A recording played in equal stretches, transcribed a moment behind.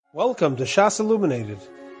Welcome to Shas Illuminated.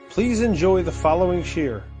 Please enjoy the following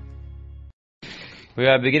shir. We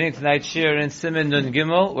are beginning tonight's shir in Siman Nun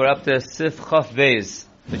Gimel. We're up to Sif Chaf Beis,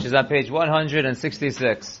 which is on page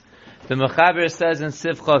 166. The Mechaber says in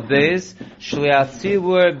Sif Chaf Beis, Shliach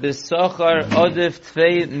Tzibur b'Sachar Odif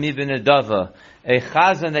Tfei mi b'Nedava. A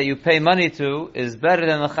chazan that you pay money to is better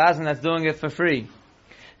than a chazan that's doing it for free.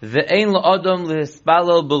 Ve'ein la'adam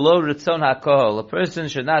lehispalo below ritzon hakohol. A person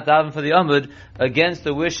should not daven for the Amud against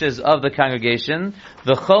the wishes of the congregation.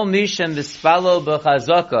 V'chol mishem bispalo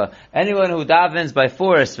b'chazaka. Anyone who davens by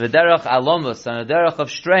force, v'derach alomus, on a derach of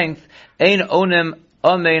strength, ein onim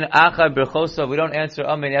amen achar birchosa. We don't answer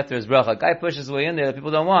amen after his bracha. A guy pushes his way in there that people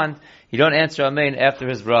don't want, you don't answer amen after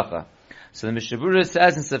his bracha. So the Mishabura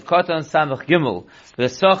says in Sefkatan Samach Gimel, the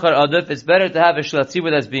Sachar Adif, it's better to have a Shliach Tzibur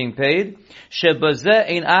that's being paid. Shebazeh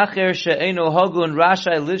ein acher she'eino hogun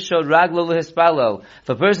rashai lishod raglo lehispalo. If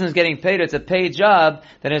a person is getting paid, it's a paid job,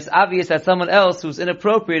 then it's obvious that someone else who's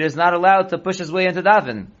inappropriate is not allowed to push his way into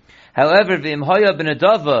daven. However, v'im hoya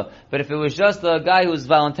b'nedava, but if it was just a guy who's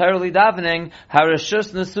voluntarily davening,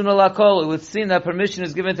 harashus nesuna lakol, it would seem that permission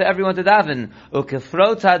is given to everyone to daven.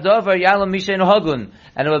 Ukefrot hadavar yalam mishein hogun,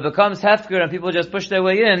 and when it becomes hefker and people just push their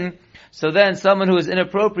way in, so then someone who is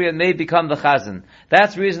inappropriate may become the chazan.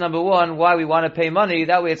 That's reason number one why we want to pay money.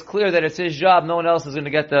 That way it's clear that it's his job. No one else is going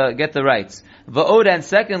to get the rights. Va'od, and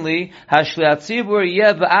secondly, hashliach tzibur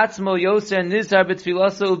yeh ba'atzmo yoser nizhar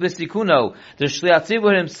b'tfilaso u'b'sikuno. The shliach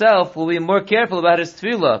tzibur himself will be more careful about his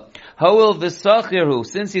tefillah. Ho'il v'sachirhu.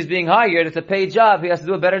 Since he's being hired, it's a paid job. He has to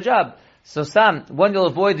do a better job. So one, you'll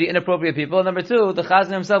avoid the inappropriate people. Number two, the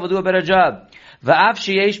chazan himself will do a better job. Va'af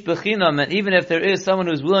sheyesh b'chinam, and even if there is someone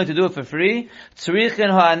who's willing to do it for free,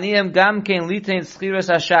 tzrichen ha'aniyim gam kein litein schiras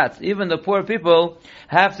hashat. Even the poor people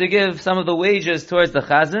have to give some of the wages towards the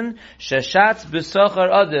chazan. Sheshat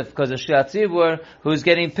b'sochar adif, because the shliach tzibur who's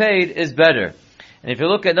getting paid is better. And if you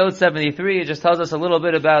look at note 73, it just tells us a little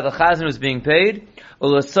bit about the chazan who's being paid.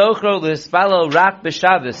 U'lesochro l'hispalo rak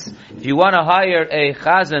b'Shabbos. If you want to hire a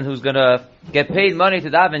chazan who's going to get paid money to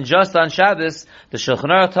daven just on Shabbos, the Shulchan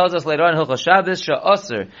Aruch tells us later on in Hilchos Shabbos,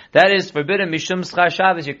 she'aser. That is forbidden mishum schar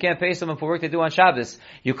Shabbos. You can't pay someone for work they do on Shabbos.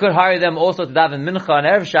 You could hire them also to daven mincha on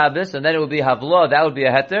Erev Shabbos, and then it would be havlah, that would be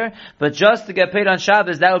a heter. But just to get paid on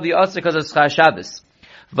Shabbos, that would be aser because of schar Shabbos.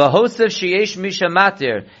 V'hosef sheyesh misha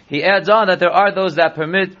matir. He adds on that there are those that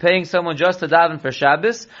permit paying someone just to daven for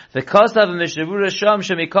Shabbos. V'kosav mishavura sham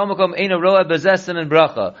shemikomakom eino roa bezesim and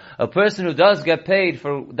bracha. A person who does get paid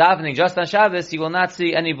for davening just on Shabbos, he will not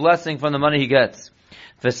see any blessing from the money he gets.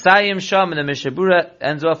 V'sayim sham, and the mishabura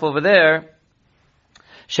ends off over there.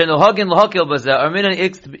 Shenohagin lahakil bazeh. Our minhag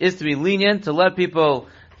is to be lenient, to let people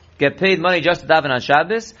get paid money just to daven on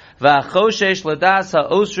Shabbos. V'achoshesh ladas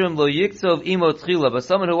ha'osrim lo yiktov imo tchila. But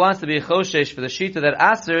someone who wants to be a choshesh for the shita that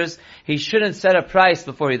asers, he shouldn't set a price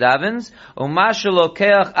before he davens. U'mashu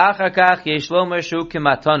lokeach achar kach yesh lo mershu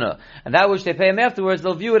kematana. And that which they pay him afterwards,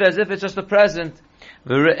 they'll view it as if it's just a present.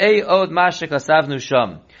 V're'ei od mashik asavnu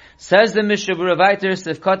sham. Says the Mishabura Vayter,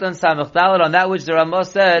 Sifkatan Samach Thaler, on that which the Ramah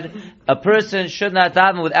said, a person should not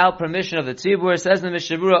daven without permission of the tzibur. Says the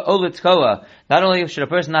Mishabura, Olitkoa. Not only should a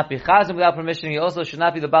person not be chazan without permission, he also should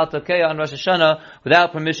not be the Baal Tokeya on Rosh Hashanah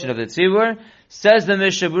without permission of the tzibur. Says the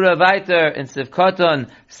Mishabura Vayter in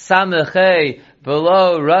Sifkatan Samachei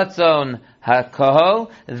below Ratzon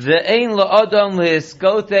HaKohol, Ve'ein la'odom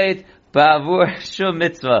lehiskotet ba'avur shum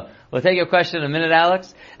mitzvah. We'll take your question in a minute,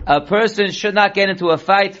 Alex. A person should not get into a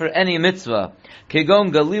fight for any mitzvah.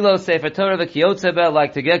 Kigon Galilo Sefer Torah v'kiyotzebe,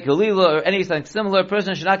 like to get Galilo or anything similar. A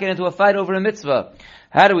person should not get into a fight over a mitzvah.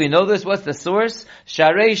 How do we know this? What's the source?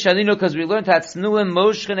 Sharei Shalino, because we learned that Tznuim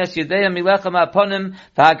Moshchen Es Yedeya Milechem Aponim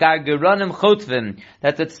V'Hagargeranim Chotvim.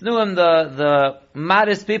 That the Tznuim, the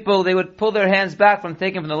modest people, they would pull their hands back from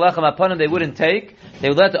taking from the Lechem Aponim, they wouldn't take. They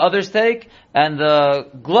would let the others take. And the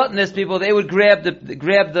gluttonous people, they would grab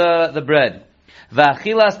the bread.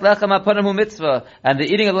 V'achilas lechem aponim hu mitzvah, and the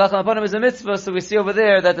eating of the lechem aponim is a mitzvah. So we see over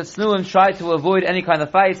there that the tznuim tried to avoid any kind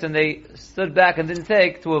of fights, and they stood back and didn't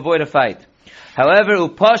take to avoid a fight. However,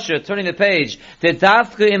 upasha, turning the page, that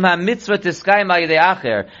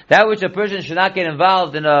which a person should not get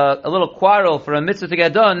involved in a little quarrel for a mitzvah to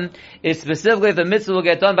get done, is specifically if the mitzvah will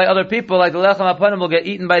get done by other people, like the lechem aponim will get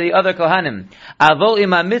eaten by the other kohanim.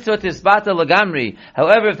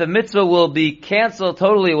 However, if the mitzvah will be cancelled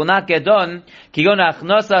totally, it will not get done,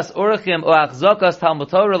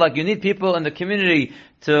 like you need people in the community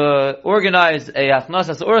to organize a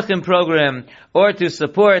Hafnasas Orchim program, or to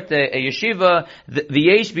support a yeshiva, the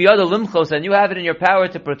yesh biyada limchos, and you have it in your power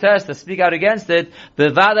to protest, to speak out against it,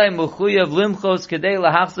 bevadai mechuyev limchos kedei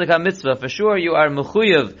lahachzik ha-mitzvah. For sure you are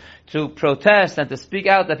mechuyev to protest and to speak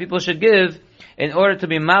out that people should give in order to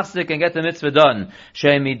be machzik and get the mitzvah done.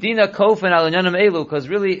 She'midina kofen al inyanim elu, because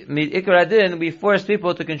really, mid ikar adin, we force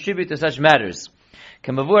people to contribute to such matters.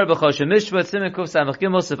 Kemavur b'choshe mishpat siman kuf samach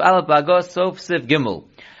gimel sif aleph bagos sof sif gimel.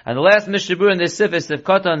 And the last mishabur in this sif is sif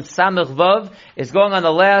katan samach vav, is going on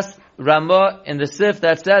the last ramah in the sif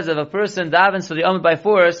that says if a person davens to the amen by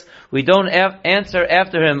force, we don't answer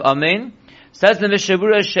after him amen. Says the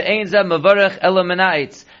mishabur she'ein zeh mavarech ela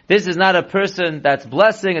menaitz. This is not a person that's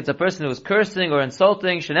blessing, it's a person who is cursing or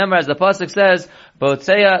insulting. Shenemar, as the pasuk says,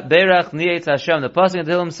 Botzeya berach nietz Hashem. The pasuk in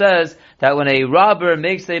Tehillim says that when a robber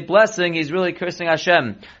makes a blessing, he's really cursing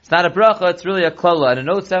Hashem. It's not a bracha, it's really a klala. And in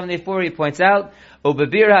note 74, he points out,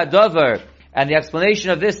 Ubebir hadavar, and the explanation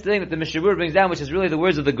of this thing that the Mishabur brings down, which is really the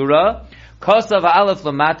words of the Gura, Kosav ha'alef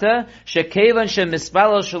lamata, shekevan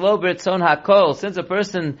shemispalo shelo b'ritzon hakol. Since a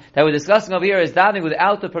person that we're discussing over here is davening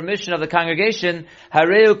without the permission of the congregation,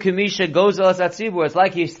 hareu kimisha goes alas atzibur. It's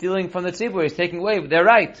like he's stealing from the tzibur, he's taking away their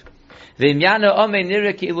right. V'imyana omein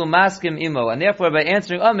nira ki'ilu maskim imo. And therefore, by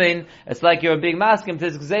answering amen, it's like you're being maskim to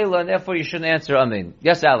his gzela, and therefore you shouldn't answer amen.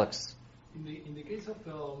 Yes, Alex? In the case of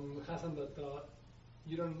Hassan, that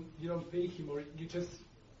you don't pay him, or you just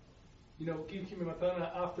give him a matana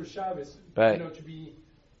after Shabbos, right. To be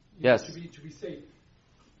yes. to be safe.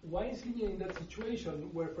 Why is lenient in that situation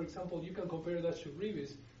where, for example, you can compare that to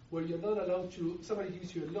Rivis, where you're not allowed to, somebody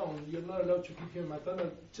gives you a loan, you're not allowed to give him a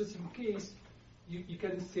matana just in case you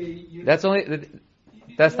can say. That's only.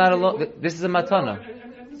 That's not a loan. This is a matana.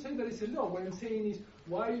 I'm not saying that it's a loan. What I'm saying is,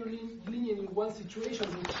 why are you lenient in one situation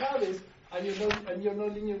with Shabbos and you're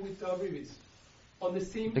not lenient with Rivis?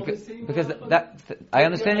 Because I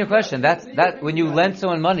understand your question. That when you lend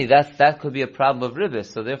someone money, that could be a problem of ribis.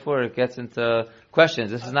 So therefore, it gets into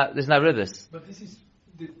questions. This is not ribis. But this is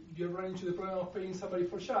you're running into the problem of paying somebody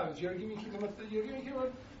for Shabbos. You're giving him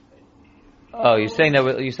Oh, you're saying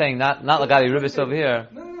not like ribis over here.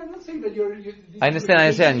 No, I'm not saying that you're. I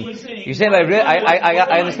understand. You're saying by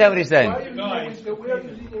I understand what he's saying. Why are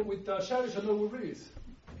you dealing with Shabbos and not with ribis?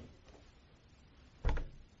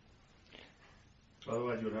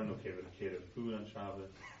 Otherwise, you would have no catered food on Shabbos.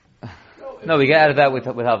 No, we get out of that with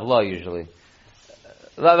havla usually.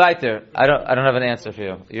 Weiter. I don't have an answer for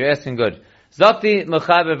you. You're asking good. Zakti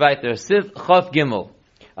mechaber weiter. Siv chof gimel.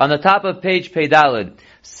 On the top of page Peidalid.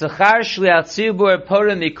 Sechar shliat tzibur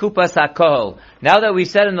porim mikupas hakol. Now that we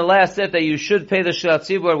said in the last set that you should pay the shliat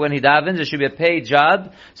tzibur when he davens, it should be a paid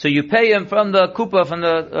job. So you pay him from the kupa, from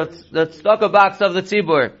the tzedakah box of the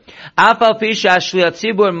tzibur. Afal pisha shliat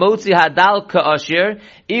tzibur motzi hadal ka'ashir.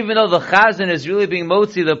 Even though the chazan is really being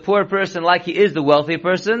motzi, the poor person, like he is the wealthy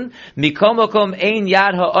person, mikomokom ein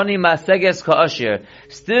yad ha'ani maseges ka'ashir.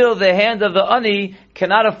 Still, the hand of the ani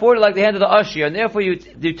cannot afford it like the hand of the ashir, and therefore you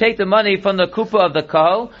take the money from the kupa of the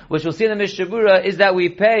kahal, which we'll see in the Mishabura, is that we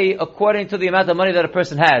pay according to the amount of money that a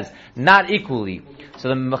person has, not equally. So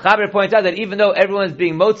the Mechaber points out that even though everyone is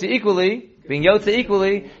being motzi equally, being yotze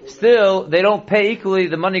equally, still they don't pay equally.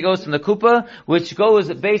 The money goes from the kupa, which goes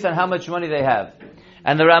based on how much money they have.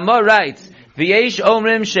 And the Ramah writes, V'yesh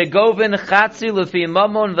omrim shegovin chatzi lefi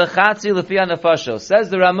mamon v'chatzi lefi anafashos. Says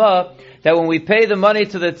the Ramah that when we pay the money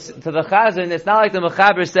to the chazan, it's not like the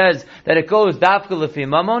Mechaber says that it goes dafka lefi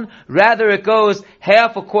mamon. Rather, it goes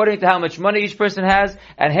half according to how much money each person has,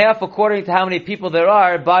 and half according to how many people there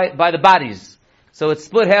are by the bodies. So it's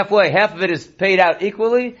split halfway. Half of it is paid out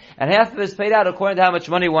equally, and half of it is paid out according to how much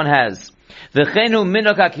money one has. V'chenu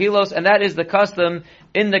minok hakilos, and that is the custom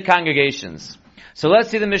in the congregations. So let's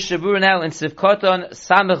see the Mishabur now in Sivkoton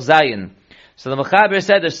Samach Zayin. So the Mechaber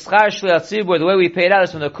said the Schar Shliat Tzibur, the way we paid out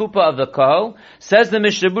is from the Kupa of the Kohol. Says the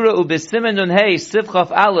Mishabur, Ubesimen Nun Hey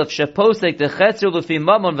Sivchof Aleph Sheposek the Chetzer Lefi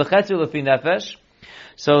Mamon v'Chetzer Lefi Nefesh.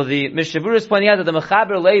 So the Mishabur is pointing out that the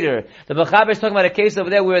Mechaber later, the Mechaber is talking about a case over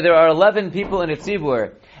there where there are 11 people in a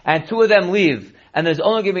Tzibur, and 2 of them leave, and there's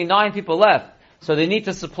only going to be 9 people left. So they need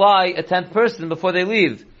to supply a 10th person before they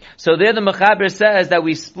leave. So there the Mechaber says that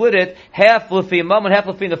we split it half lefi mamon, half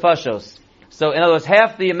lefi nefashos. So in other words,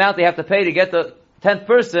 half the amount they have to pay to get the 10th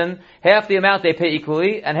person, half the amount they pay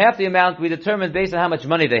equally, and half the amount we determine based on how much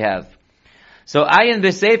money they have. So ayin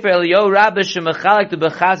b'sefer Eliyahu Rabbi shemechalek to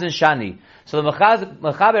b'chazan shani. So the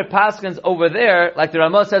Mechaber paskins over there, like the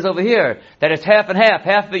Ramah says over here, that it's half and half.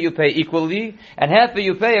 Half of it you pay equally, and half of it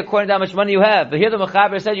you pay according to how much money you have. But here the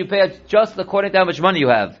Mechaber said you pay just according to how much money you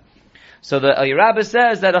have. So the Rabbah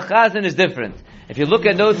says that a chazan is different. If you look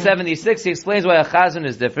at note 76, he explains why a chazan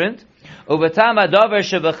is different. Ubatam adavar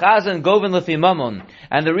shebechazan govin lefi mamon.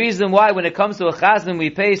 And the reason why when it comes to a chazan we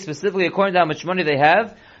pay specifically according to how much money they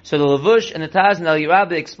have. So the Levush and the Taz and Al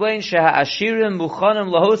Rabbi explain sheha ashirim muchanim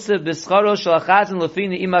lahoseh b'scharo shel chazan lefi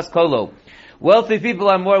ni'imas kolo. Wealthy people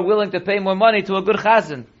are more willing to pay more money to a good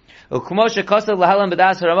chazan. Like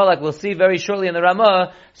we'll see very shortly in the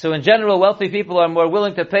Ramah. So in general, wealthy people are more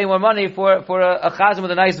willing to pay more money for a chazan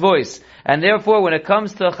with a nice voice. And therefore, when it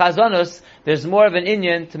comes to chazanus, there's more of an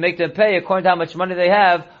inyan to make them pay according to how much money they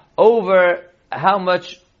have over how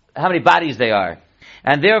many bodies they are.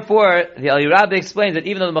 And therefore, the Al Rabbi explains that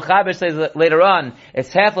even though the Mechaber says that later on,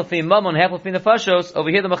 it's half lefi mamon, half lefi nefashos, over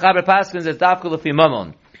here the Mechaber paskins is dafka lefi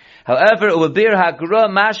mamon. However, ubir hagra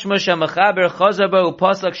mashma shamachaber chazaba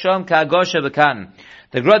upasak sham kagosha bekan.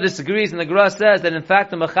 The Gra disagrees, and the Gra says that in fact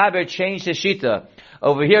the Mechaber changed his shita.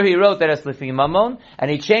 Over here he wrote that it's lefi mamon, and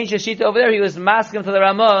he changed his shita over there. He was masking to the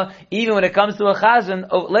Ramah, even when it comes to a chazan.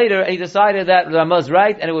 Later he decided that the Ramah is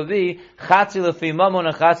right, and it would be chatzi lefi mamon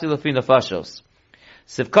and chatzi lefi nefashos.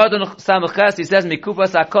 Sivkadon Samachas, he says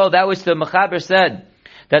mikupas akol, that which the Mechaber said,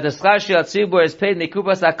 that the schar shel tzibur is paid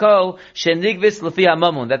mikupas akol shenigvis lefi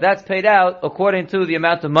hamamun, that's paid out according to the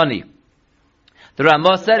amount of money. The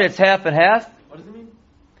Ramah said it's half and half. What does it mean?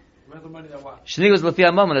 The amount of money that what? Shenigvis lefi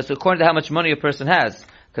hamamun, that's according to how much money a person has.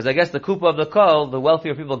 Because I guess the kupa of the kol, the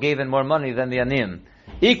wealthier people gave in more money than the anim.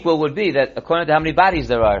 Equal would be that according to how many bodies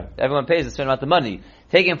there are, everyone pays a certain amount of money.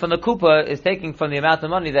 Taking from the kupa is taking from the amount of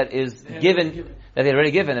money that is given, that they've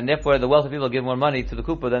already given, and therefore the wealthy people give more money to the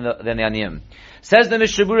kupa than the aniyim. Says the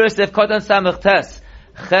Mishabura, Sef Kotan Samach Tes,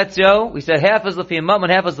 Chetyo, we said half is lefi mamon,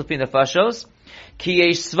 half is lefi nefashos. Ki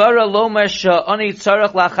yesh svara lomer sha'ani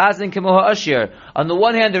tzarach lachazin kemo ha'ashir. On the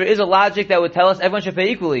one hand, there is a logic that would tell us everyone should pay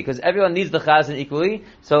equally, because everyone needs the chazan equally.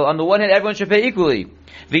 So on the one hand, everyone should pay equally.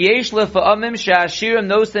 V'yesh lefa'amim sha'ashirim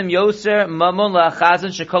nosem yoser mamon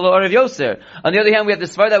lachazin shekolo orav yoser. On the other hand, we have the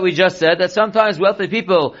svar that we just said, that sometimes wealthy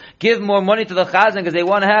people give more money to the chazan because they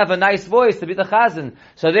want to have a nice voice to be the chazan.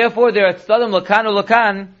 So therefore, there are tzadim lakan or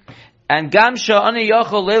lakan. And gam sha'ani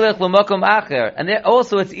yochol lelech l'makom acher. And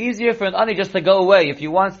also, it's easier for an ani just to go away. If he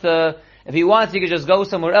wants, he could just go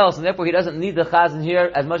somewhere else, and therefore he doesn't need the chazan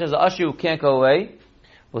here as much as the usher who can't go away.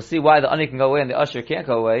 We'll see why the ani can go away and the usher can't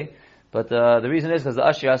go away. But the reason is because the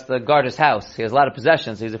usher has to guard his house. He has a lot of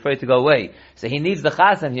possessions, so he's afraid to go away. So he needs the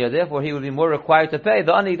chazan here, therefore he would be more required to pay.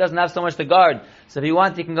 The ani doesn't have so much to guard. So if he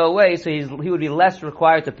wants, he can go away, so he would be less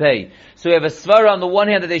required to pay. So we have a svara on the one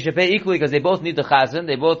hand that they should pay equally because they both need the chazan.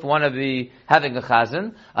 They both want to be having a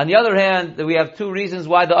chazan. On the other hand, we have two reasons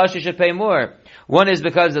why the usher should pay more. One is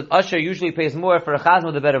because the usher usually pays more for a chazan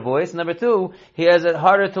with a better voice. Number two, he has it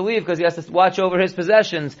harder to leave because he has to watch over his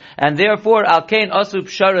possessions. And therefore, al kain asu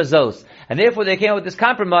pshara zos. And therefore they came up with this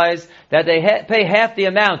compromise that they pay half the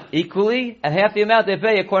amount equally, and half the amount they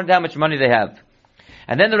pay according to how much money they have.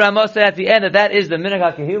 And then the Ramah said at the end that is the minhag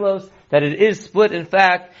hakehilos, that it is split in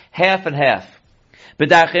fact half and half. But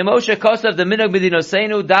Darchei Moshe kosav the minhag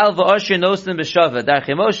medinoseinu dal v'osher nosim b'shava.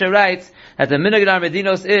 Darchei Moshe writes that the minhag in our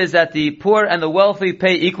medinos is that the poor and the wealthy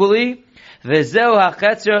pay equally. V'zeu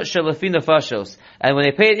hachetzer shelefi nefashos. And when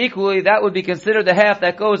they pay it equally, that would be considered the half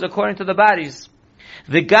that goes according to the bodies.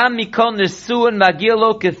 V'gam mikol nesuin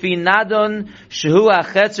magilo kefi nadon shehu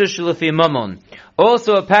hachetzer shelefi mamon.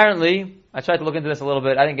 Also apparently, I tried to look into this a little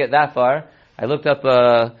bit. I didn't get that far. I looked up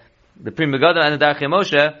the Pri Megadim and the Darchei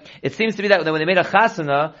Moshe. It seems to be that when they made a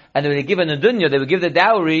chasana and when they give a nedunya, they would give the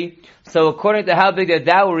dowry. So according to how big their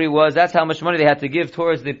dowry was, that's how much money they had to give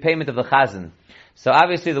towards the payment of the chazan. So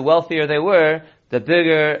obviously, the wealthier they were, the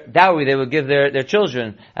bigger dowry they would give their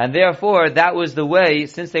children. And therefore, that was the way,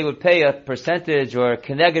 since they would pay a percentage or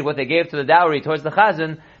connected what they gave to the dowry towards the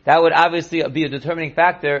chazan, that would obviously be a determining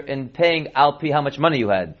factor in paying alpi how much money you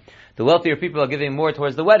had. The wealthier people are giving more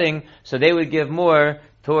towards the wedding, so they would give more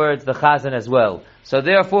towards the chazan as well. So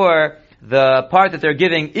therefore, the part that they're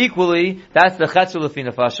giving equally, that's the chetzer lefi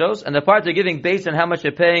nefashos, and the part they're giving based on how much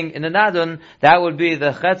they're paying in the nadon, that would be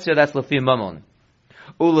the chetzer that's lefi mamon.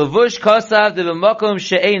 Ulevush kosav de b'makom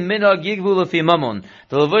she'ein minhag yigvu lefi mamon.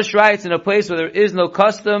 The Levush writes in a place where there is no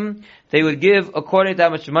custom, they would give according to how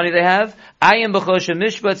much money they have. Ayim b'choshe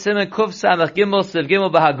mishpat siman kuf samach gimel siv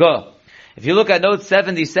gimel b'hagah. If you look at note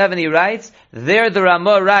 77, he writes, there the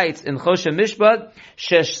Ramah writes in Choshe Mishpat,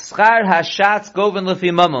 Sheschar hashatz goven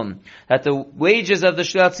lefi mamon, that the wages of the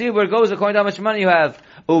shliach tzibur goes according to how much money you have.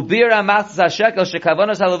 Ubir amas hashekel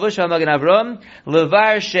shekavanos halavush ha'magen Avram,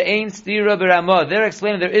 levar she'ein stira b'Ramah. They're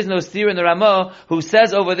explaining there is no stira in the Ramah, who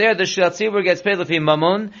says over there the shliach tzibur gets paid lefi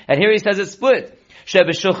mamon, and here he says it's split.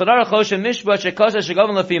 Shebeshulchan Aruch Choshen Mishpat Shekosha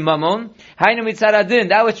Shegoven Lefi Mamon. Hainu Mitzad Adin.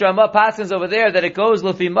 That which Ramah paskins over there, that it goes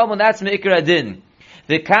Lefi Mamon, that's Me'ikar Adin.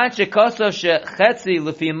 The Kanche Kosov Shechetzi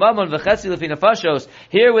Lefi Mamon V'Chetzi Lefi Nefashos.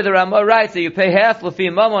 Here where the Ramah writes that you pay half Lefi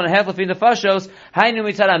Mamon and half Lefi Nefashos, Hainu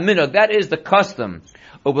Mitzad Aminog. That is the custom.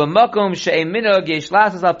 Ubamakom She'ei Minog Yesh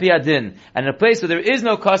Lasas Al Pi Adin. And in a place where there is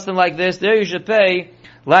no custom like this, there you should pay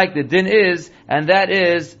like the din is, and that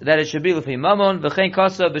is that it should be Lefi Mamon V'chein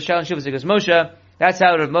Kosov B'Shalom Shivas Yikas Moshe. That's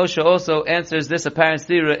how Rav Moshe also answers this apparent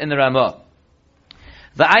stira in the Ramah.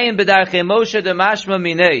 V'ayin b'darchei Moshe de mashma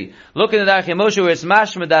minei. Look in the darchei Moshe where it's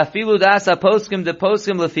mashma da afilu da'asa poskim de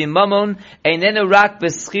poskim lefi mamon einenu rak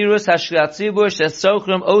b'schirus hashliat tzibur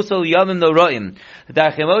shesochrim osol yamim noraim. The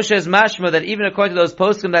darchei Moshe is mashma that even according to those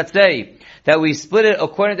poskim that say that we split it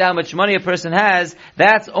according to how much money a person has,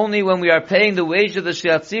 that's only when we are paying the wage of the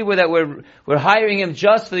shliat tzibur that we're hiring him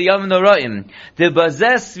just for the yamim noraim. The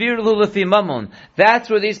bazes svirlu lefi mamon. That's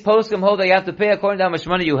where these poskim hold that you have to pay according to how much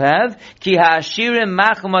money you have. Ki ha'ashirim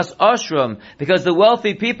machmas ashram, because the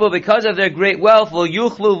wealthy people, because of their great wealth, will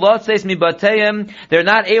yuchlu lotzeis mibateim, they're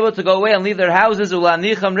not able to go away and leave their houses,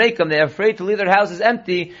 ulanicham reikum, they're afraid to leave their houses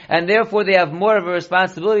empty, and therefore they have more of a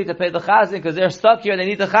responsibility to pay the chazan, because they're stuck here, they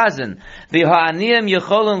need the chazan. The ha'aniyim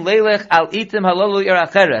yecholun leilech al itim halolu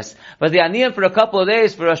iracheres. But the aniyim for a couple of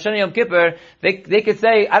days, for Rosh Hashanah Yom Kippur, they could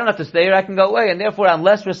say, I don't have to stay here, I can go away, and therefore I'm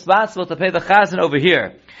less responsible to pay the chazan over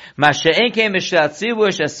here. Masha'en came Mishlat Tzibur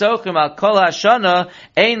Shesochim Al Kol HaShana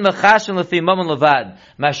Ein Mechashin Lefi Mamon Levad.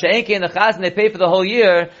 Masha'en came the chazan, they pay for the whole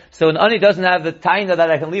year, so an ani doesn't have the taina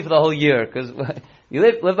that I can leave for the whole year, because you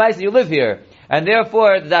live nice, you live here. And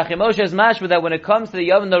therefore, the Darchei Moshe is mashma that when it comes to the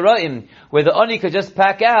Yom Noraim, where the ani could just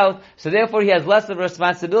pack out, so therefore he has less of a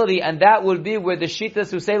responsibility, and that would be where the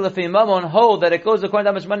Shitas who say Lefi Mamon hold that it goes according to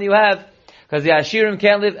how much money you have, because the Ashirim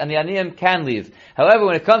can't live and the Aniyim can leave. However,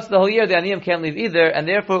 when it comes to the whole year, the Aniyim can't leave either, and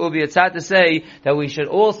therefore it would be a tzad to say that we should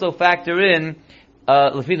also factor in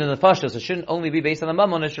Lefina Nefashos. It shouldn't only be based on the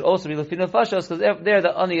Mammon, it should also be Lefina Nefashos, because there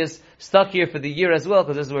the Ani is stuck here for the year as well,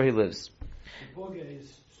 because this is where he lives. The poor guy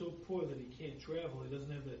is so poor that he can't travel, he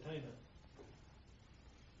doesn't have that taina.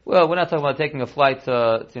 Well, we're not talking about taking a flight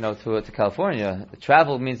to California.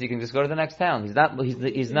 Travel means you can just go to the next town. He's not Poor. He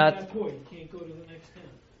can't go to the next town.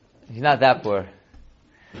 He's not that poor.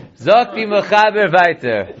 Zokti Mechaber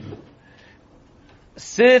Weiter.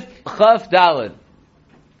 Sif Chaf Daled.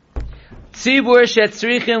 Tzibur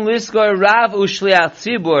shetzrichin liskor Rav u'shliach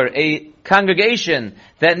Tzibur, a congregation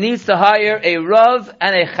that needs to hire a Rav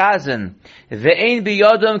and a Chazan. Ve'ein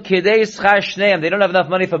biyodom kidei schar shneim. They don't have enough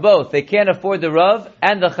money for both. They can't afford the Rav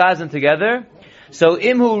and the Chazan together. So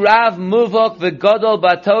imhu Rav muvok v'godol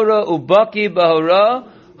batorah ubaki bahora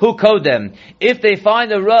who kodem. If they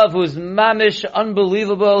find a Rav who's mamish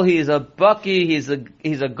unbelievable, he's a baki, he's a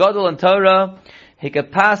godol in Torah, he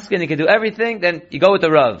could paskin, he could do everything, then you go with the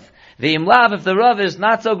Rav. The imlav, if the Rav is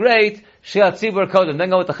not so great, shiat tzibur kodem, then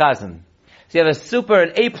go with the Chazan. So you have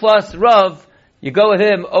an A+ Rav, you go with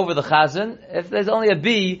him over the Chazan. If there's only a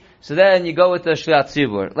B, so then you go with the shiat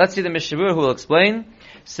tzibur. Let's see the Mishabur who will explain.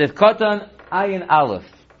 Sivkotan Ayin Aleph.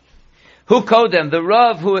 Who kodem? The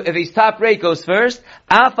Rav who, if he's top rate, goes first.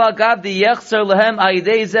 Afal gab di yechzer lehem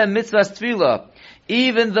aidei zeh mitzvahs tefillah.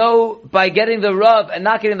 Even though by getting the Rav and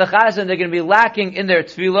not getting the Chazan, they're going to be lacking in their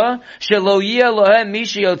tefillah. Shelo yeh lohem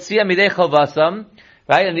mishi yotzia midei chavasam.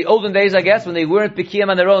 Right? In the olden days, I guess, when they weren't Bikiyam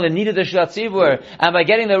on their own, they needed the Shilat Tzibur. And by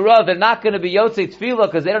getting the Rav, they're not going to be Yotzei Tefillah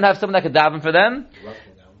because they don't have someone that could daven for them.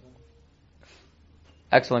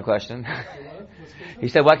 Excellent question. He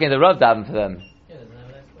said, why can't the Rav daven for them?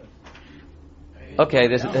 Okay,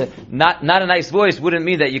 there's not a nice voice wouldn't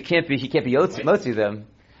mean that he can't be Yotzei them.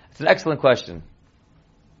 It's an excellent question.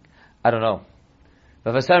 I don't know.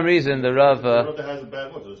 But for some reason, the Rav... the Rav that has a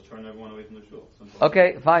bad voice, just turn everyone away from the shul.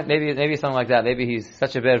 Okay, fine. Maybe something like that. Maybe he's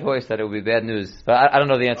such a bad voice that it would be bad news. But I don't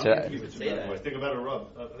know the answer. Think about a Rav.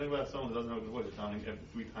 Think about someone who doesn't have a good voice, sounding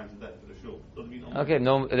 3 times a day to the shul. Okay,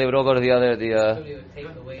 no, they would all go to the other,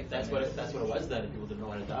 That's what it was then, and people didn't know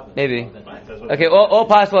how to daven. Maybe. Okay, all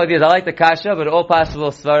possible ideas. I like the kasha, but all possible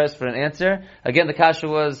svaras for an answer. Again, the kasha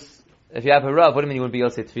was, if you have a Rav, what do you mean you wouldn't be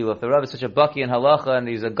Yotzei Tefillah? If the Rav is such a baki in halacha and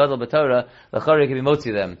he's a gadol b'Torah, the Chari can be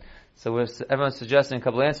motzi them. So everyone's suggesting a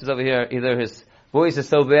couple of answers over here. Either his voice is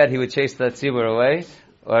so bad he would chase the tzibur away,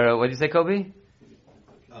 or what did you say, Kobe? I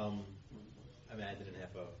mean, I didn't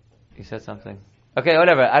have a... You said something. Okay,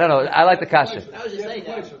 whatever. I don't know. I like the kasha. I was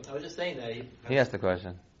just saying that. He asked the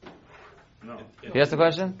question. No. He asked the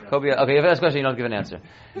question? Kobe, okay, if you ask a question, you don't give an answer.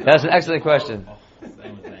 That's an excellent question.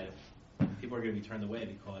 People are going to be turned away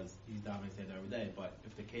because he's davening every day. But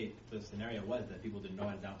if the scenario was that people didn't know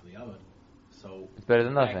how to daven for the oven, So It's better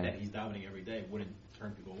than the fact nothing. that he's davening every day wouldn't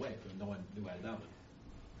turn people away because no one knew how to daven.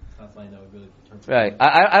 It's not something that would really turn people Right. away.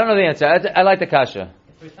 I don't know the answer. I like the kasha.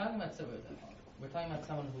 If we're talking about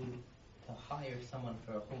someone who to hire someone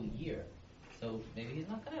for a whole year, so maybe he's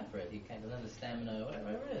not good for it. He doesn't have the stamina,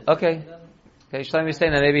 whatever it is. Okay. Okay, Shlomo is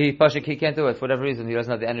saying that maybe he can't do it for whatever reason. He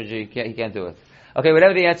doesn't have the energy. He can't do it. Okay,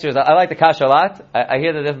 whatever the answer is, I like the kasha a lot. I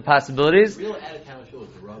hear the different possibilities. Real out-of-town shul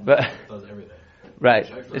is the rub But- that does everything. Right.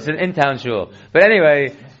 It's an in-town shul. But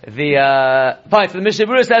anyway, fine. So the Mishnah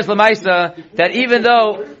Berurah says Lamaisa that even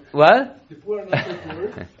though what? The poor are not so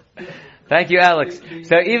poor. Thank you, Alex.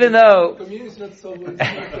 So even though The community is not so it's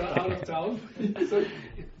not out of town. So,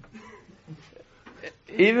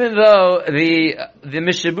 even though the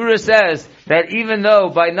Mishnah Berurah says that even though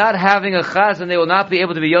by not having a chazan they will not be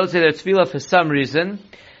able to be yotzei their tefillah for some reason,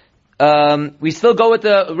 we still go with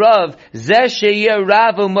the Rav. Zeh sheyeh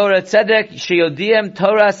Rav u'mora tzedek sheyodiem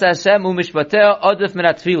Torah Hashem u'mishpateh odef min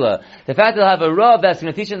atfila. The fact that they'll have a Rav that's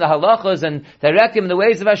going to teach them the halachas and direct him in the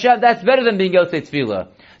ways of Hashem, that's better than being yotzei tefillah.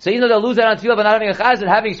 So even though they'll lose out on tefillah by not having a chazan,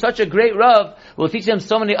 having such a great Rav will teach them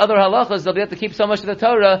so many other halachas, they'll be able to keep so much of the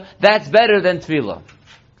Torah, that's better than tefillah.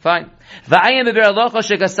 Fine. Look in the Bir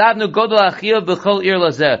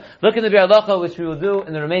Halacha, which we will do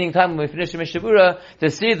in the remaining time when we finish the Mishnah Berurah, to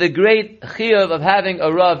see the great chiyuv of having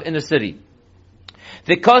a Rav in the city.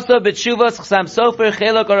 The Kosto B'Tshuvos Chsam Sofer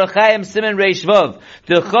Chelek Orachayim Siman Reish Vav.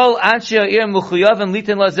 The Chol Anshi Ha'ir Muchuyav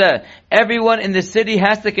Litin Lazeh. Everyone in the city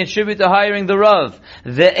has to contribute to hiring the Rav.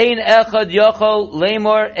 The Ein Echad Yochol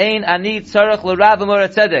Lemor Ein Ani Tzarech L'Rav Amor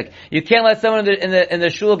Tzedek. You can't let someone in the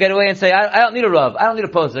shul get away and say, I don't need a Rav. I don't need a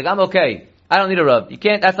posek. I'm okay. I don't need a Rav. You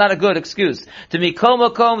can't, that's not a good excuse. To me, Kol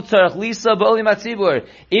Makom Tzarech Lisa Ba'olim HaTzibur.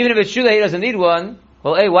 Even if it's true that he doesn't need one,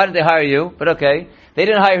 well, hey, why didn't they hire you? But okay. They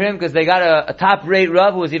didn't hire him because they got a top-rate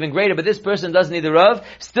Rav who was even greater, but this person doesn't need the Rav.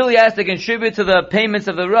 Still he has to contribute to the payments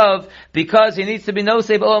of the Rav because he needs to be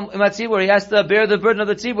nosei b'olam tzibur. He has to bear the burden of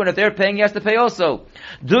the tzibur, and if they're paying, he has to pay also.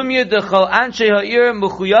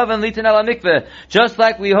 Just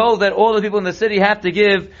like we hold that all the people in the city have to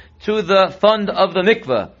give to the fund of the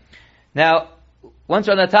mikveh. Now, once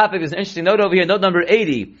we're on that topic, there's an interesting note over here, note number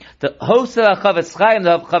 80. The host of Chavetz Chaim,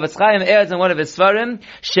 the Chavetz Chaim adds in one of his svarim,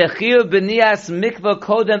 Shechiv b'nias mikvah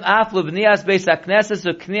kodem aflu b'nias beis hakneses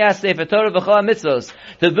u'knias sefer Torah v'chol mitzvos.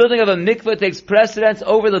 The building of a mikvah takes precedence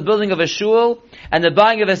over the building of a shul and the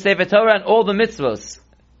buying of a sefer Torah and all the mitzvos.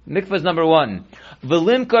 Mikvah is number one.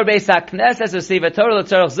 V'limkor beis hakneses u'sefer Torah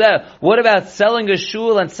l'tzarech zeh. What about selling a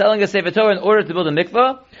shul and selling a sefer Torah in order to build a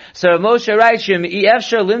mikvah? So Moshe writes, if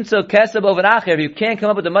you can't come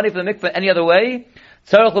up with the money for the mikvah any other way,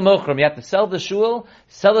 you have to sell the shul,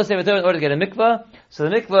 sell the sefer Torah in order to get a mikvah. So the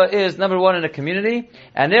mikvah is number one in a community,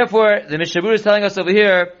 and therefore the Mishnah Berurah is telling us over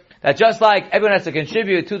here that just like everyone has to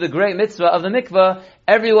contribute to the great mitzvah of the mikvah,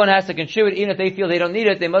 everyone has to contribute, even if they feel they don't need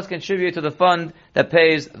it, they must contribute to the fund that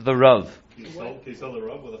pays the Rav. Can you sell the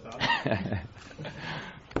Rav with a fountain?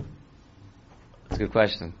 That's a good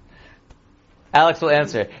question. Alex will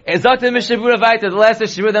answer. It's Dr. Mishnah Berurah Vaita, the last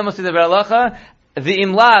Mishnah Berurah, then we'll see the Beralacha. The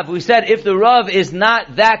Imlav, we said if the Rav is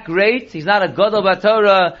not that great, he's not a Gadol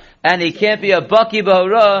B'Torah, and he can't be a Baki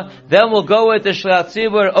B'Hora, then we'll go with the Shliach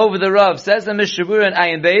Tzibur over the Rav. Says the Mishnah Berurah in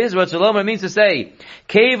Ayin Beis, what Shalom means to say,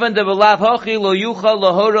 Kevan de B'Lav Hochi lo Yuchal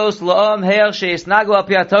Lohoros Lo'am He'er She'esnagu Al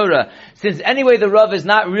Pi HaTorah. Since anyway the Rav is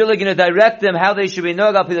not really going to direct them how they should be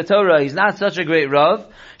knowing Al Pi the Torah, he's not such a great Rav.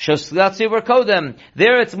 Shliach Tzibur Kodem.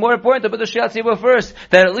 There it's more important to put the Shliach Tzibur first,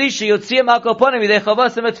 that at least She'yotziyam Al Koponim Yidei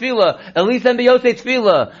Chavasim Tefillah. At least then be Yotzei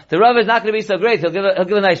Tefillah. The Rav is not going to be so great. He'll give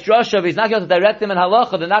a nice drasha, but he's not going to direct them in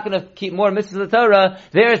halacha. They're not going to keep more mitzvahs of the Torah.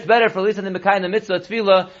 There it's better for at least in the Mekai and the mitzvah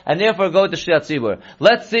Tefillah, and therefore go with the Shliach Tzibur.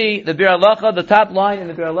 Let's see the Bir Halacha, the top line in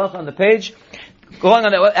the Bir Halacha on the page. Going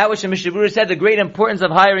on that which the Mishnah Berurah said, the great importance of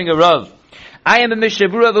hiring a Rav. I am a Mishnah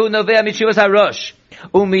Berurah v'hu novea mitshuvas harosh.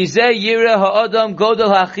 Umizeh yireh ha'adam godel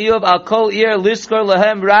ha'chiyuv al kol ir liskor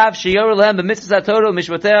lahem rav sheyor lahem b'mitzvahs ha'torah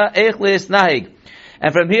u'mishpateha eich le'isnahig.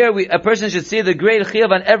 And from here, a person should see the great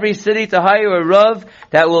chiyuv on every city to hire a Rav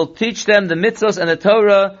that will teach them the mitzvahs and the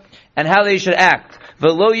Torah and how they should act.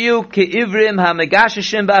 V'lo yu ke'ivrim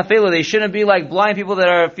ha'megashishim ba'afela. They shouldn't be like blind people that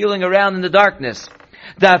are feeling around in the darkness.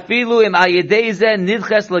 Even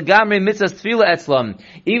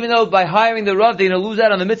though by hiring the Rav, they're going to lose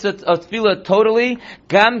out on the mitzvah of tefillah totally.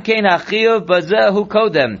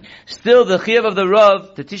 Still, the chiyuv of the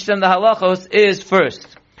Rav to teach them the halachos is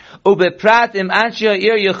first.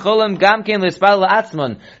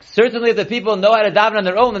 Certainly, if the people know how to daven on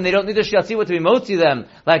their own, then they don't need the Shliach Tzibur to be motzi them.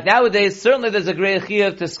 Like nowadays, certainly there's a great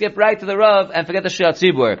chiyuv to skip right to the Rav and forget the Shliach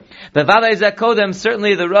Tzibur. But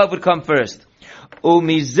certainly the Rav would come first.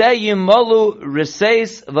 Umizeh yimalu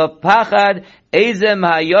reseis v'pachad ezem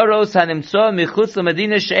hayoros hanimtzo michutz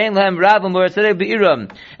l'medina she'en lehem rav u'moratzedek be'iram.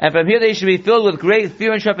 And from here they should be filled with great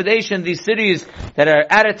fear and trepidation, these cities that are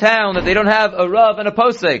out of town, that they don't have a rav and a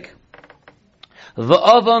posek.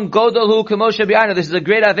 V'ovon godol hu k'moshe b'yarna. This is a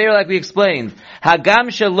great avera like we explained. Hagam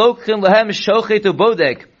shelochim lehem shochet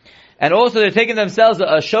u'bodek. And also they're taking themselves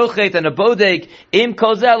a shochet and a bodek. Im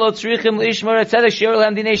kozel lo tzrichim l'ishmor etzedek she'er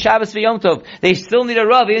lehem dinei Shabbos v'yom tov. They still need a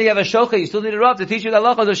rav. Even if you have a shochet, you still need a rav to teach you the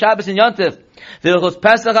halachos of Shabbos and Yom Tov. The halachos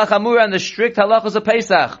Pesach HaChamura and the strict halachos of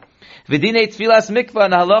Pesach. V'dinei tfilas mikvah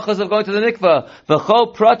and the halachos of going to the mikvah.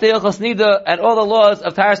 V'chol prate hilchos nida and all the laws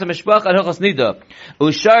of Taharas HaMishpacha and hilchos nida.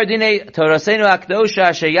 Ushar dinei Torasenu HaKdosha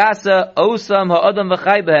sheyasa osam ha'adam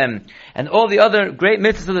v'chai behem. And all the other great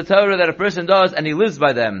mitzvahs of the Torah that a person does and he lives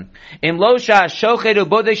by them. Im lo sha'shochet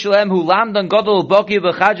u'bodek shalem hu lamdan gadol boki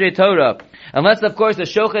b'chadrei Torah. Unless, of course, the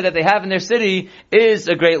shochet that they have in their city is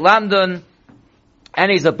a great lamdan, and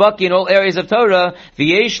he's a baki in all areas of Torah.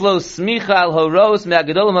 V'yesh lo smicha al horos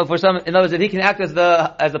me'agadolim. For some, in other words, if he can act as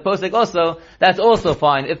the posek also, that's also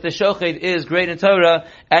fine. If the shochet is great in Torah,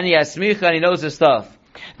 and he has smicha and he knows his stuff.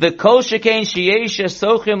 The kol shekain sheyesh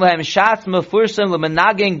sochim lehem shatz mefursam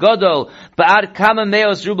lemenagin gadol ba'ad kama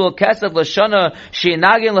meos rubel kesef lashana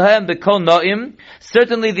she'nagin lehem bekol noim.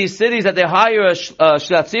 Certainly these cities that they hire a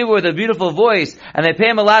shlatziv with a beautiful voice and they pay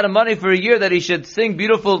him a lot of money for a year that he should sing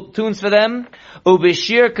beautiful tunes for them.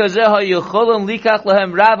 Ubishir kazeh ha'yucholim likach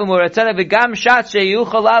lehem rabim or etzana v'gam shatz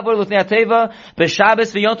she'yuchol avor l'fnei hateva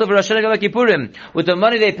b'Shabbos v'Yom Tov v'Rosh Hashanah v'Kippurim. With the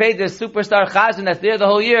money they paid this superstar chazan that's there the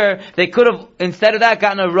whole year, they could have, instead of that,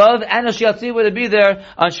 gotten a rav and a shiatzi to be there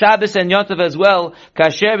on Shabbos and Yom Tov as well.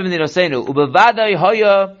 Kasher b'midinosenu ubevadai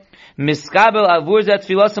hoya miskabel avur zet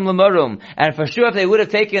tfilosim lemorum. And for sure, if they would have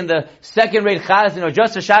taken the second-rate chazan or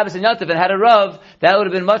just a Shabbos and Yom Tov and had a rav, that would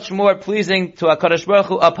have been much more pleasing to HaKadosh Baruch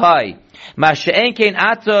Hu up high. Which is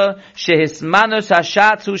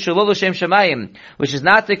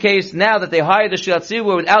not the case now that they hire the Shilat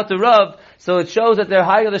Tzibur without the Rav, so it shows that their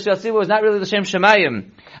hire of the Shilat Tzibur is not really the Shem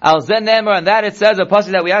Shemayim. Al Zen Nemer, and that it says, a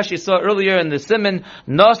passage that we actually saw earlier in the siman,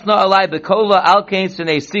 Nosna alai bekola alkein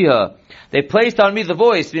sunei siha. They placed on me the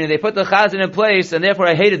voice, meaning they put the chazan in place, and therefore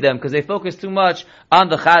I hated them, because they focused too much on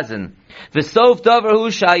the chazan. V'sof davar hu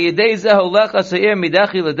sha'yidei zeh holecha se'ir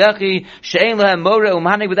midechi l'dechi she'ein lehem more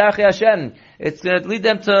umhanig b'darchei Hashem. It's going to lead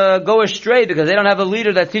them to go astray, because they don't have a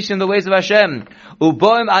leader that teaches them the ways of Hashem.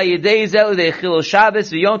 Uboim ayidei zeh l'dechil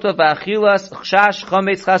Shabbos v'yom tov v'achilas chash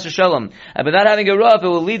chametz chas v'shalom. And by not having a rav, it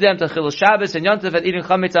will lead them to chil Shabbos and Yom Tov and eating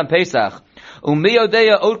chametz on Pesach.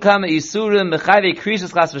 Umiyodeya odkam isurim mechayve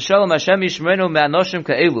krisis chas v'shalom Hashem yishmerenu me'anoshim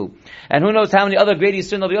ka'elu. And who knows how many other great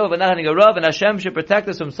isurim will be over by not having a rav, and Hashem should protect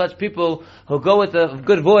us from such people who go with a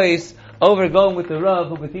good voice over going with the rav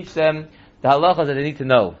who can teach them the halachas that they need to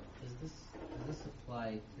know. Does this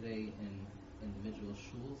apply today in individual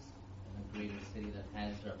shuls in a greater city that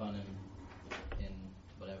has rabbanim in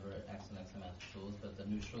whatever X amount of shuls, but the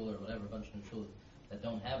new shul or whatever bunch of new shuls that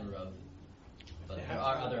don't have a rav, but there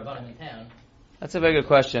are other rabbanim in town? That's a very good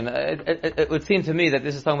question. It would seem to me that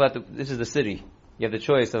this is talking about this is the city. You have the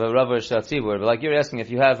choice of a rav or a shatzibur. But like you're asking, if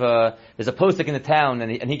you have there's a postik in the town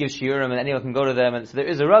and he gives shiurim and anyone can go to them, and so there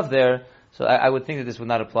is a rav there. So I would think that this would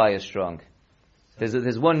not apply as strong.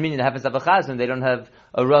 There's one minyan that happens to have a chazan. They don't have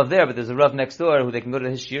a rav there, but there's a rav next door who they can go to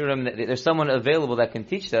his shiurim. There's someone available that can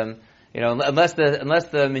teach them. You know, unless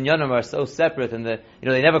the minyanim are so separate and they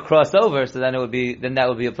never cross over, so then that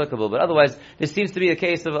would be applicable. But otherwise, this seems to be a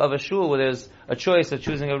case of a shul where there's a choice of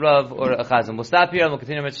choosing a rav or a chazan. We'll stop here and we'll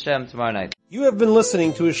continue with Hashem tomorrow night. You have been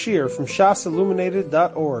listening to a shiur from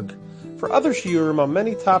shasilluminated.org. For other shiurim on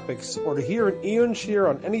many topics, or to hear an Iyun shiur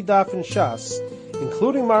on any daf in Shas,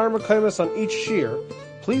 including Ma'ar Mekaymas on each shiur,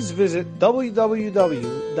 please visit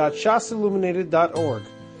www.shasilluminated.org.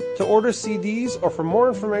 To order CDs or for more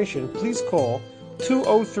information, please call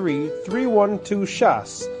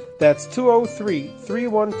 203-312-SHAS. That's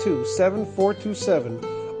 203-312-7427,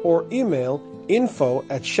 or email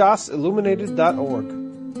info@shasilluminated.org.